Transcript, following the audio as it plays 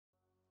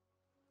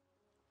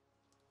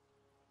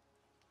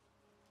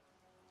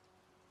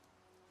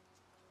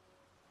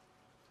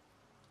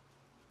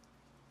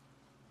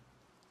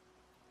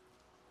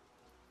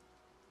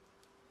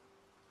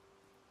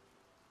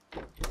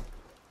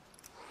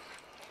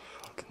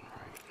Fucking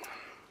right.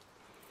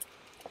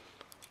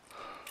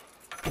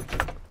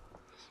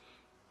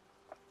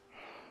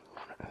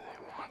 What are they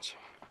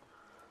watching?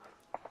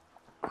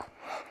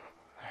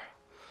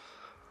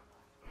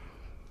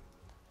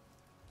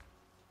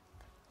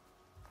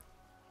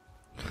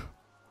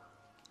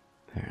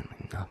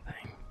 Apparently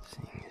nothing,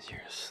 seeing as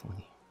you're asleep.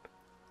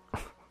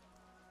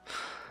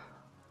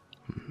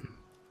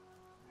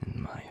 In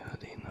my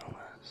hoodie, no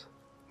less.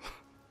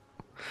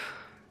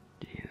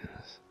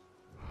 Jesus.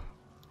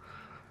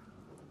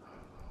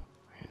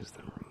 Here's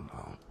the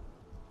remote.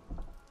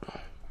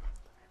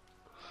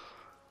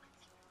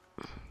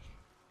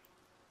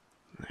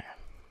 There.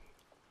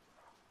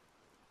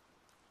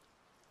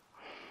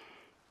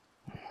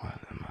 What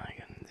am I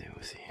gonna do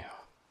with you?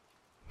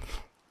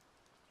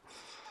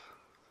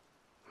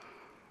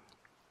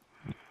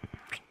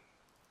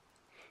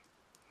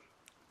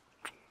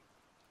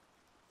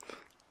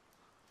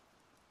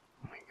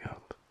 Wake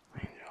up,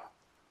 Angel.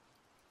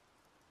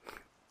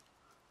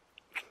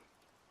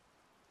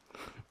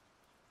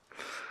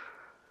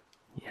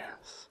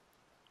 Yes,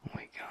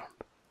 wake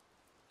up.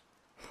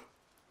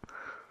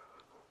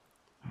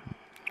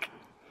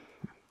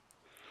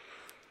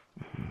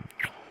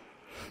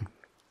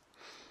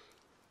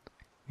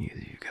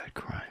 Because you've got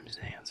crimes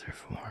to answer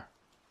for,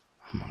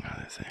 among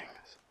other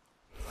things.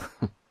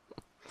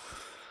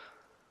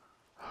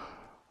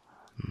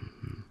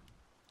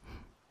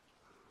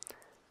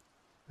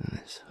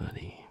 This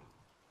hoodie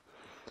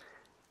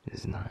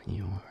is not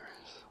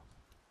yours.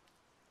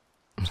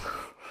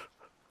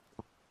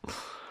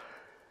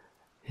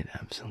 It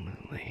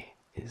absolutely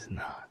is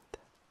not.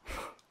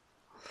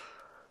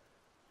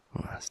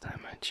 Last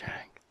time I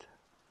checked,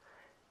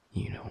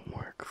 you don't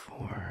work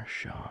for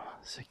Shaw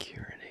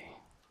Security.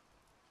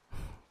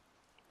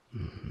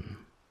 And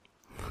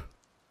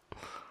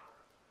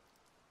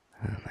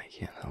I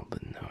can't help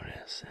but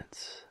notice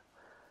it's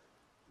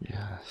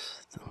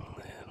just a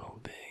little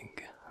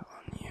big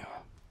on you.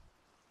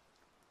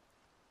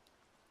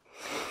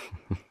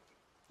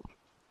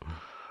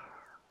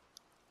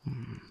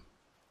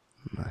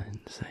 I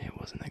didn't say it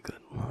wasn't a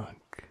good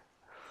look.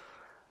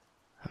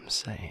 I'm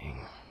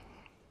saying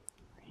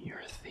you're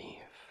a thief.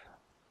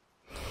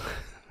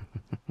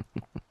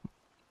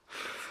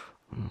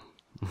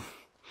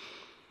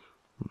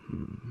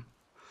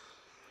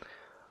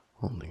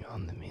 Holding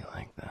on to me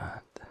like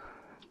that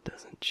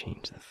doesn't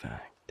change the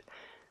fact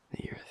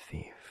that you're a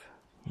thief,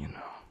 you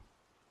know.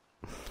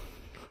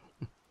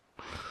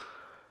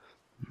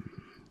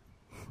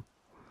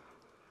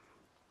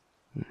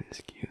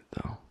 It's cute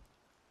though.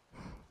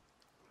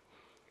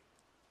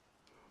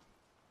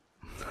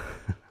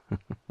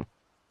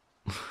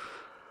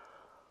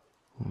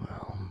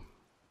 Well,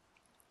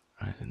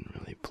 I didn't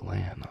really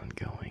plan on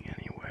going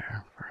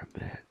anywhere for a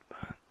bit,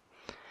 but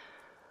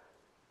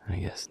I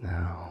guess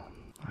now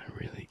I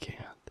really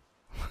can't.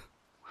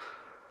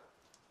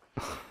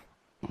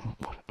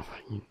 What are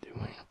you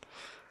doing?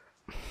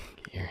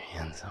 Get your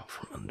hands out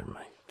from under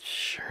my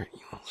shirt, you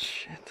little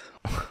shit.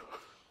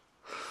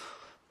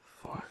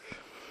 Fuck.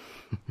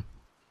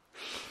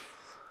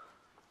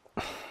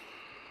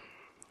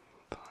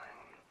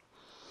 Fine.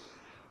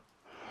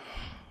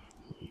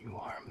 You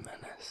are a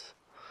menace.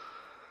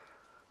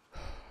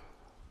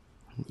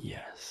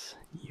 Yes,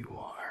 you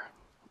are.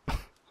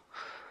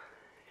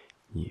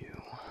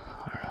 You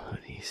are a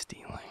hoodie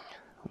stealing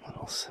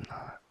little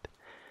snot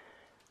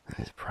that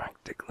is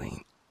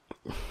practically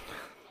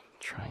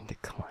trying to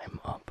climb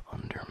up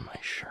under my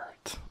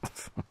shirt.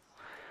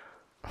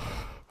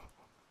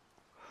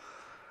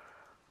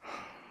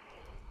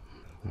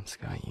 What's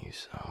got you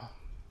so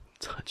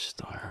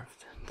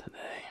touch-starved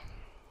today?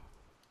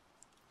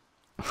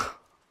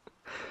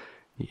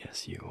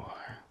 Yes, you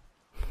are.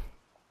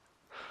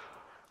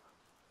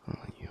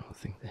 Well, you don't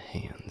think the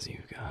hands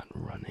you've got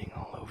running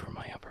all over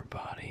my upper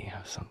body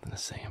have something to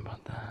say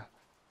about that?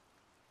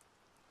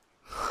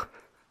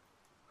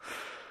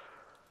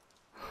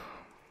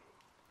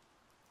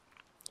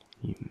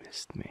 You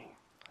missed me,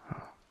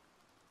 huh?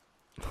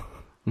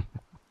 It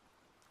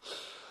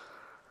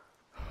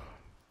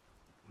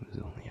was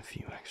only a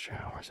few extra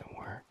hours at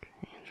work,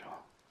 Angel.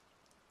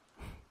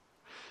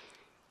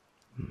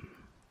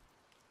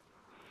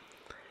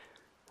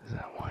 Is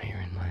that why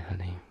you're in my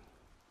hoodie?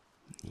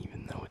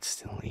 Even though it's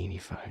still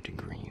 85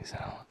 degrees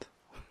out.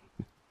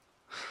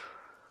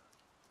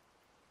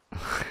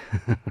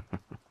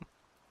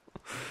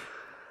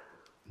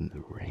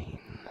 The rain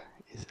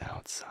is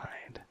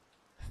outside,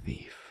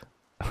 thief.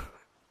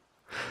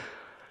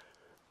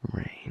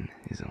 Rain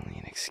is only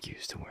an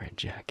excuse to wear a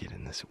jacket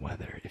in this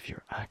weather if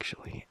you're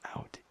actually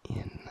out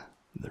in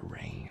the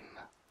rain.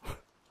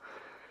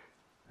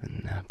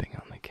 And napping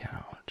on the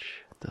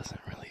couch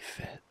doesn't really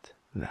fit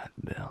that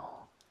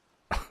bill.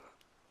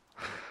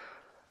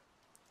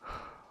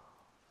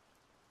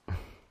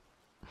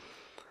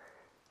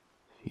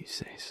 If you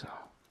say so.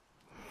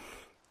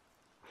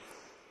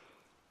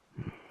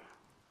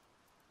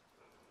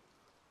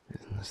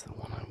 Isn't this the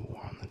one I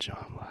wore on the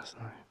job last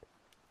night?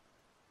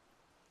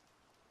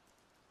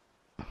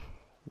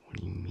 What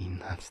do you mean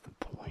That's the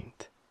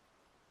point.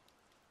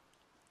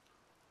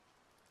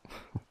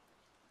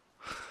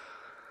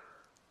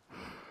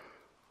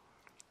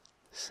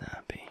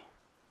 Sappy.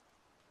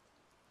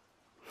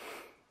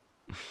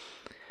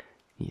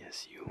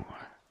 Yes, you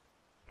are.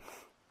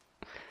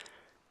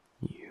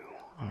 You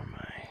are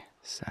my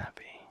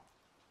sappy,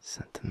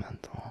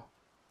 sentimental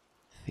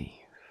thief.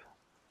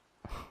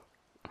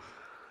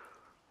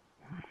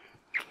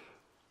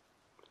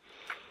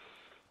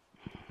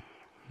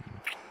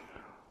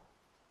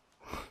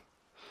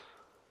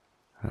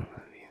 I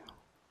love you.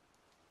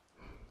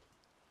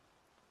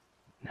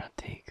 Now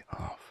take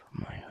off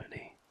my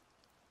hoodie.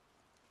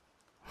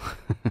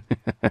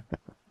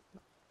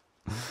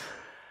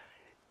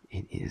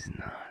 It is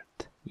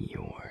not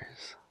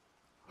yours.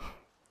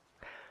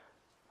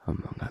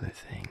 Among other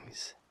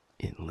things,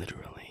 it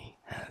literally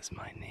has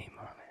my name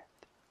on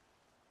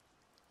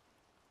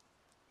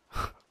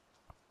it.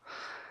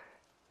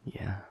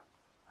 Yeah,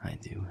 I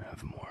do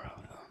have more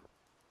of them.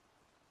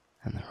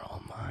 And they're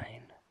all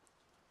mine,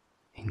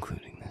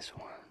 including this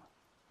one.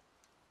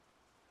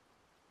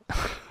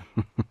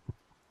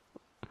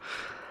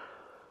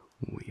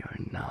 We are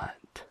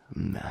not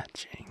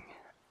matching.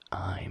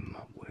 I'm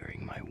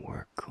wearing my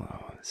work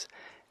clothes,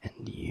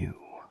 and you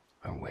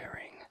are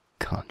wearing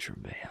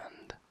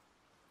contraband.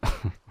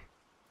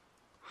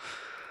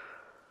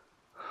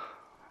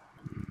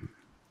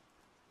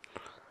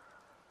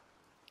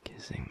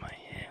 Kissing my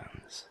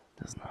hands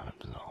does not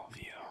absolve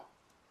you,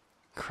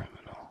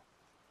 criminal.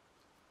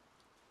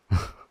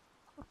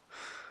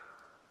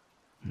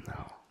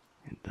 No,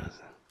 it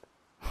doesn't.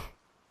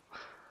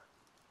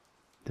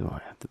 Do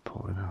I have to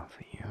pull it off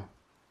of you?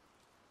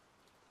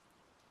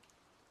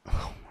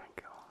 Oh my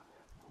god,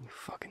 you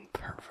fucking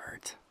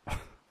pervert.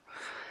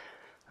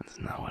 That's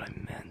not what I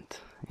meant,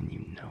 and you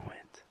know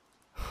it.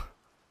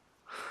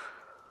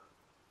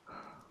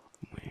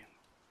 Wait,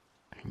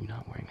 are you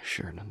not wearing a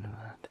shirt under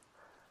that?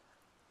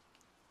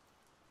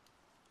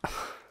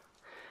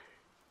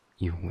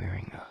 You're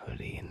wearing a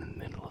hoodie in the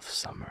middle of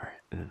summer.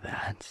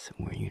 That's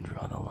where you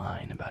draw the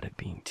line about it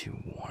being too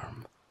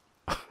warm.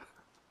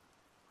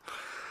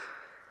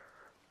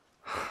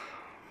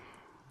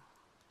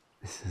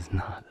 This is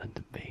not a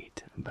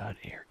debate about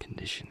air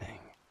conditioning,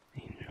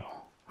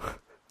 Angel.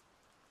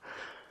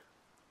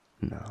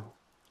 No.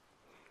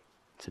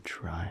 It's a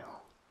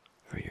trial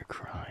for your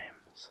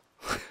crimes.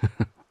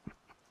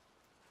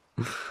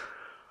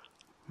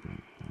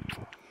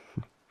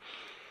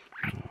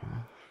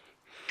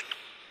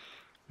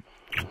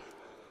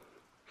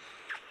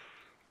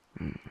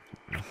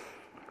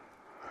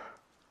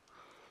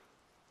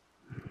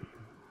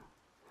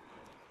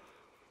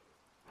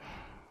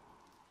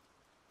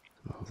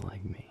 Smells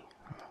like me,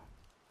 huh?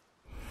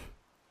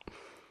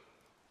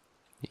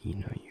 You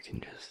know you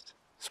can just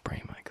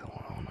spray my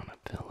cologne on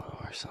a pillow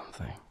or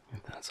something,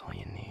 if that's all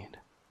you need.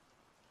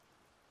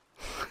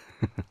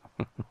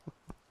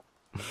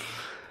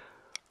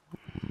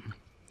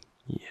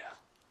 Yeah,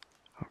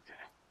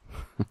 okay.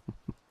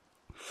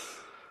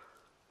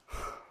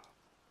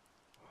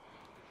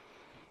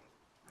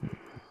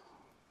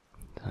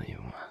 Tell you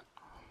what,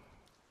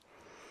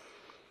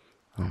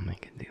 I'll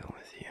make a deal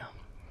with you.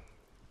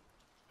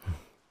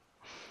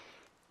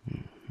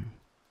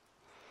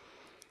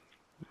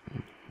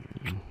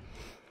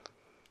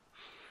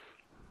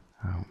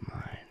 I don't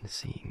mind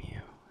seeing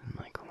you in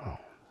my clothes.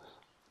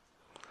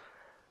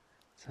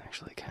 It's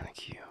actually kind of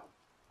cute.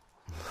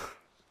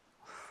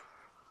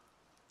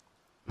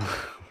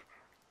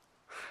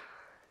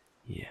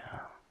 Yeah,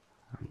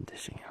 I'm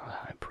dishing out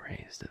high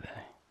praise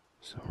today,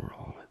 so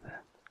roll with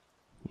it,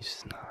 you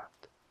snot.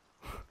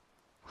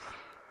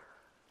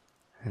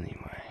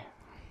 Anyway,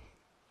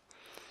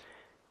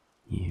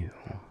 you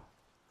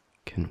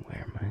can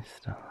wear my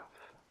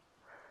stuff,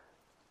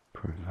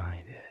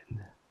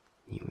 provided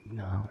you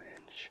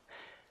acknowledge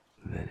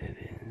that it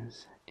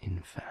is, in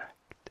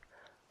fact,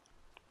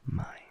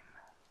 mine.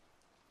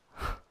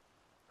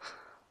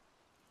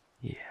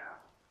 Yeah,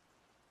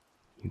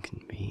 you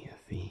can be a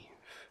thief.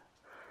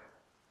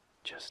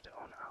 Just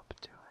own up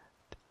to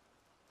it.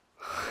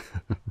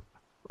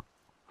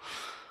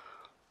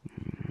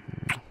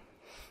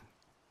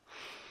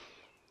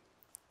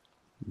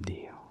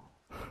 Deal.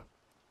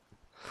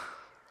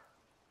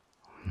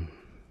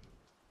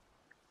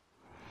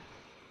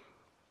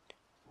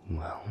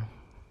 Well,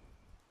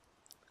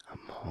 I'm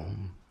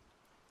home.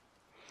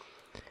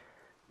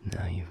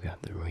 Now you've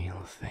got the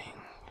real thing.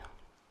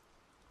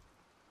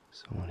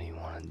 So what do you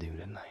want to do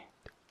tonight?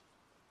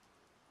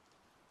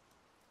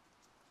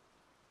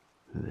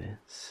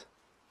 This.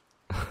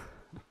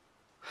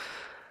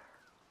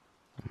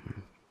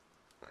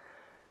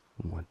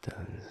 What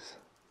does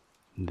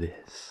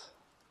this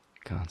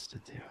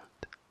constitute?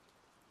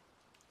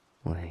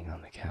 Laying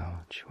on the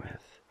couch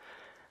with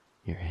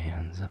your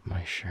hands up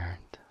my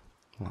shirt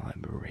while I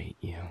berate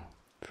you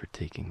for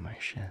taking my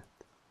shit.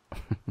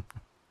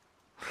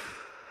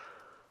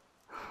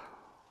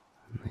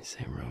 They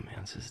say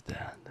romance is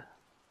dead.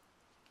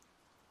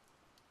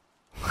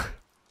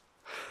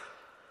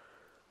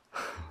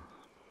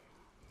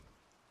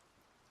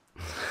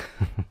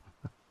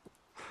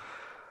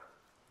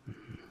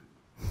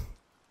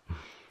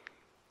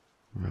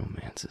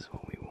 this is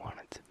what we want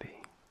it to be.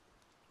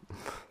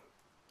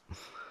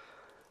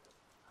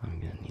 I'm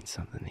gonna need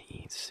something to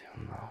eat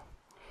soon, though.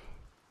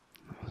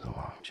 It was a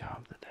long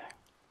job today.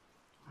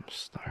 I'm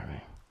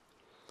starving.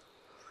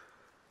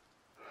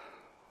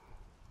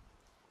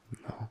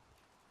 No,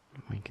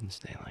 we can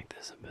stay like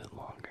this a bit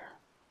longer.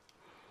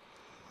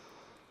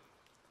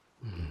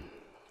 Do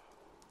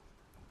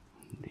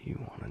you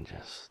want to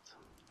just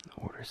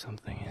order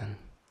something in?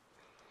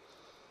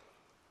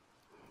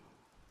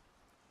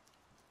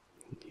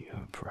 Do you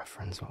have a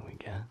preference what we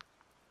get?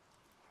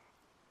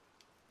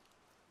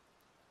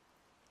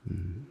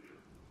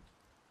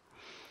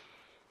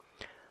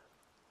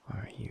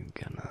 Are you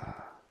gonna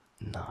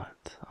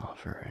not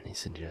offer any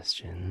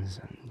suggestions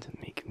and to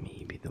make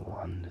me be the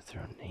one to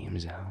throw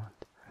names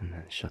out and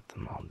then shut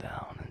them all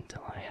down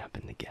until I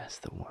happen to guess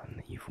the one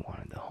that you've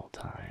wanted the whole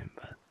time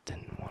but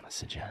didn't want to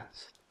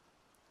suggest?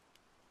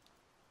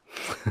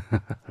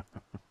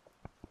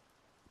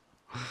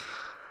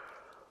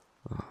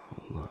 Oh,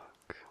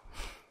 look.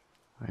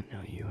 I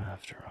know you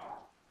after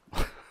all.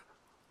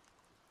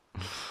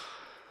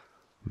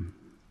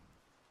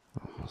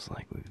 Almost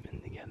like we've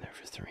been together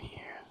for 3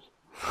 years.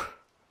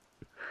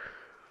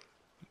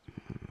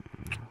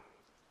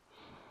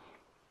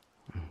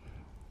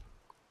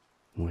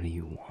 What do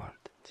you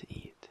want to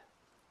eat,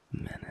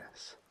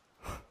 Menace?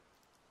 I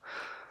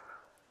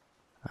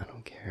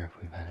don't care if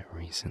we've had it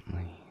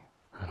recently.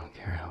 I don't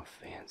care how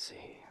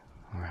fancy,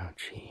 or how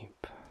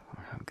cheap,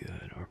 or how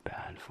good or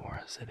bad for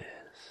us it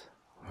is,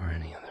 or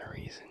any other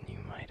reason you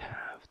might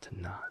have to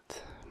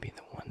not be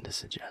the one to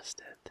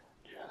suggest it.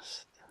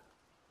 Just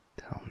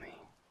tell me.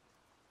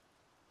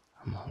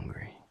 I'm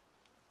hungry.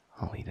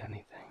 I'll eat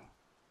anything.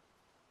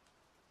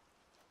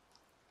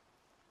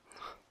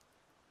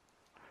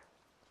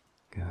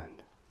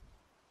 Good.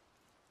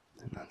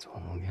 Then that's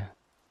what we'll get.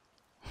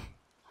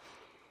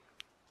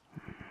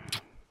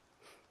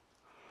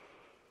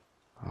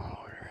 I'll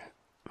order it.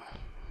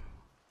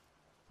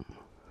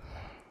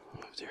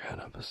 Lift your head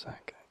up a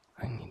sec.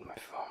 I need my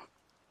phone.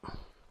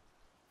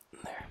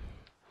 There.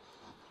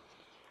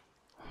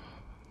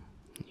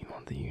 You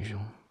want the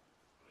usual?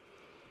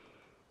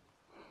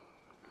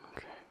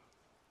 Okay.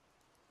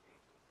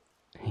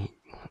 Hey,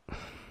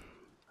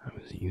 I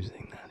was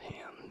using that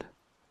hand.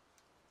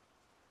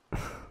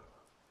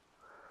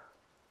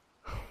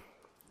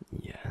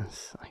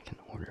 Yes, I can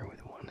order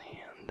with one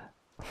hand.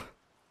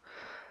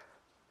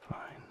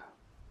 Fine.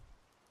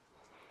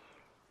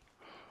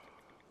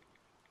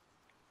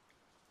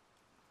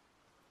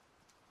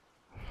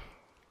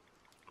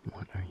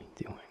 What are you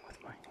doing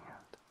with my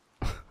hand?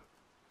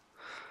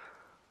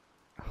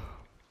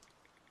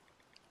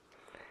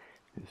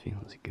 It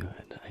feels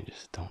good, I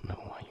just don't know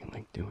why you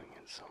like doing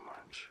it so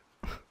much.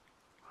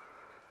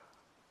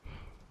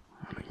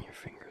 Running your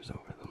fingers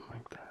over them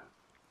like that.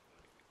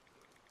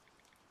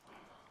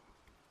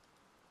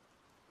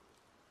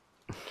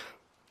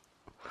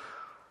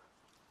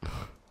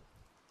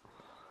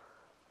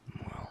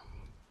 Well,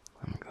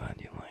 I'm glad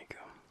you like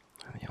them.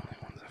 They're the only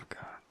ones I've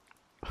got.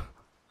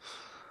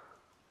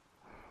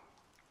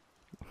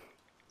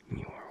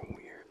 You are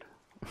weird.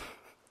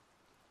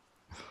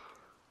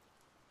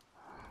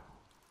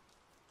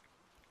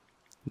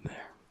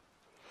 There.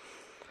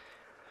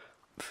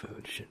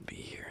 Food should be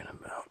here in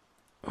about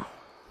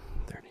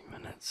 30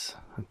 minutes,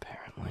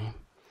 apparently.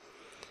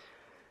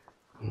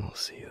 We'll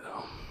see,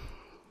 though.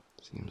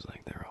 Seems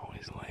like they're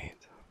always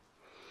late.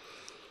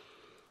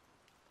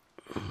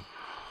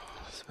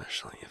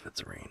 Especially if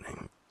it's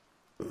raining.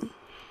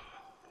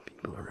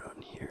 People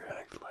around here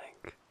act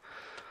like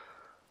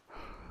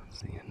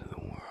it's the end of the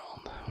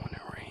world when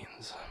it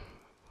rains.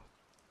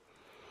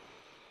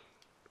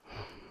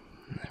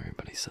 And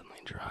everybody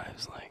suddenly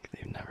drives like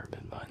they've never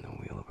been behind the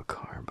wheel of a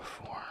car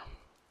before.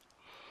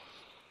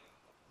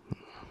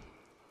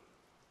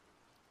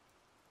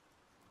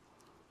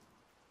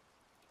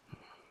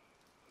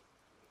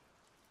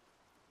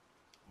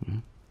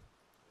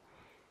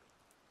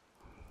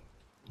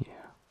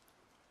 Yeah,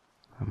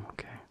 I'm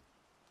okay.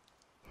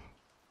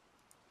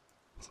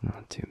 It's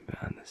not too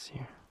bad this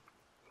year.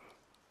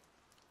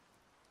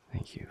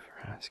 Thank you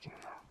for asking,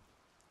 though.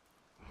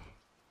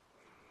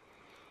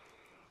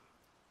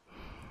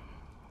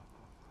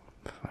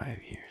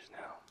 5 years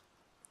now,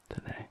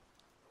 today.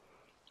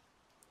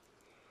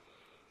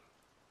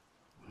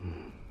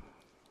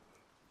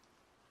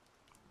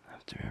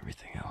 After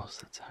everything else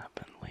that's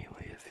happened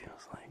lately, it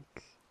feels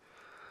like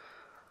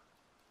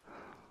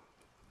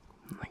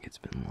it's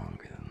been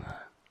longer than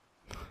that.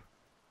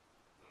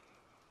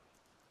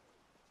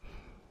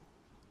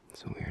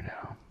 It's weird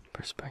how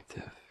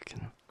perspective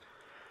can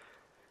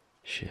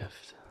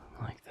shift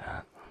like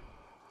that.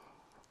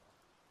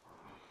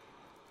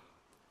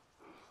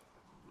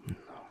 No,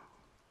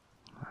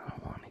 I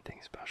don't want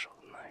anything special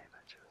tonight.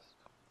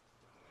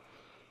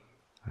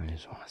 I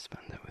just want to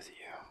spend it with you.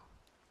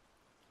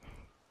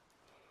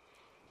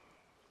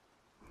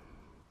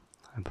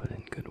 I put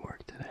in good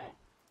work today.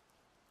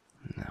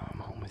 Now I'm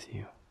home with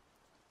you.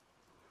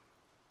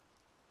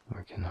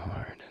 Working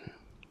hard and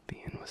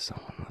being with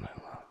someone that I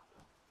love.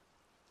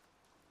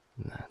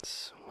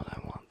 That's what I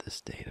want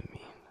this day to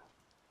mean.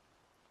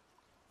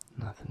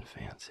 Nothing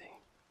fancy.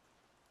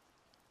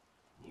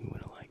 You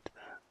would have liked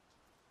that.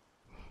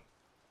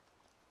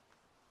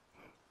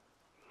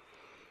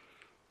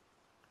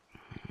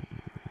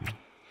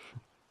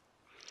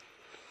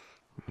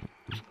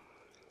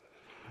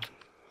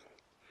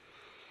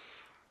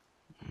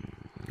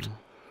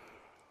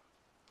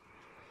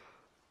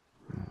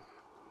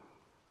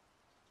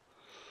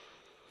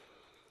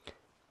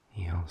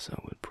 He also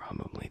would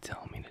probably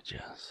tell me to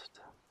just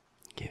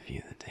give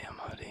you the damn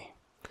hoodie,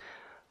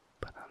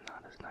 but I'm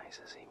not as nice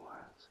as he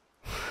was.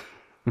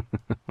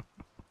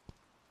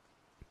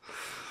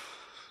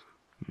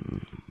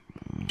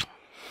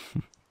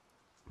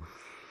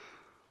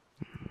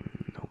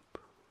 Nope.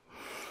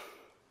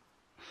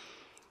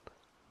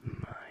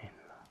 Mine.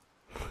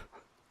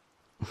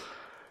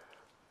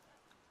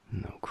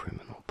 No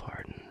criminal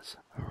pardons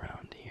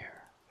around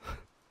here.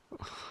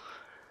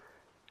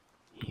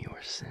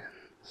 Your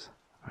sins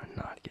are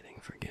not getting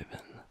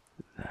forgiven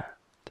that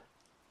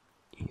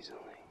easily.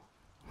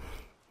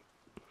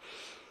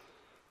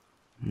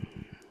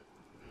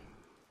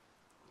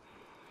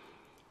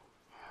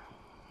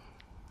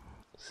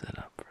 Sit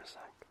up for a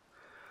sec.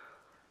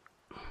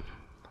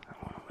 I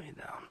want to lay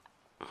down.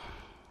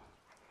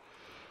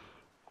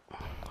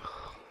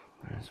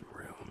 There's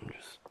room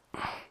just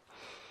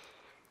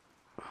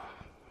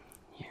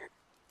here.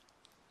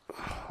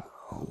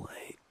 I'll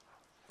lay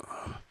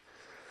on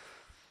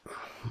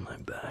my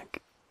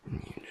back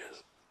and you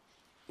just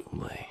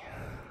lay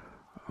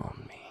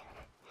on me.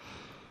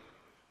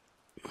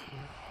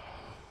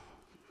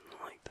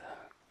 Like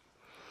that.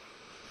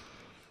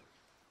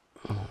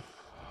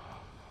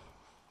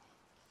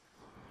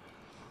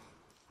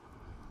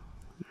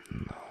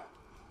 No,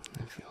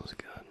 it feels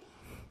good.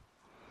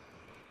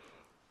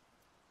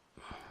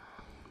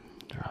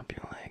 Drop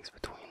your legs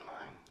between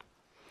mine.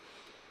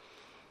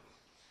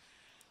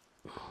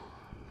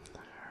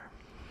 There.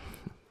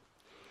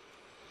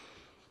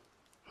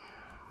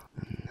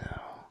 And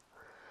now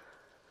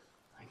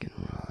I can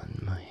run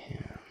my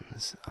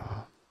hands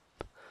up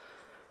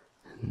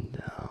and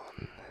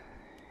down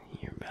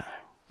your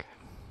back.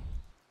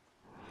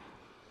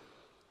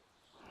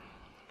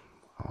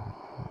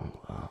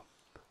 All up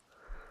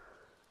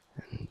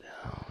and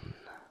down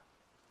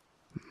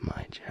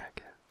my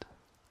jacket.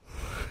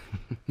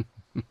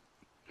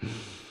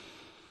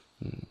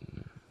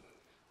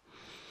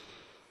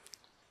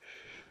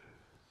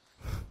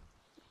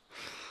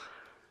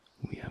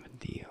 We have a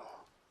deal,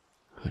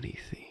 hoodie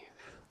thief.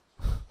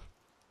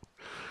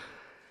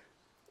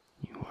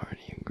 You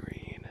already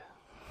agreed.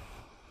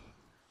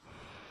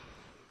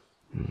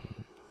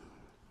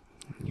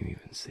 You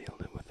even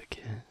sealed it with a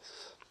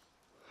kiss.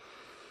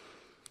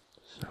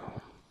 So,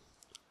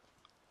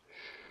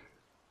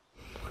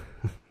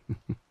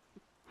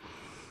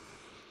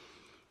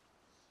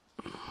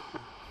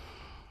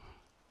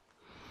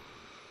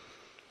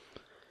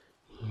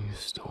 you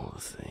stole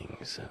the thing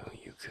so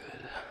you could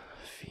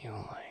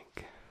feel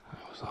like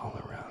I was all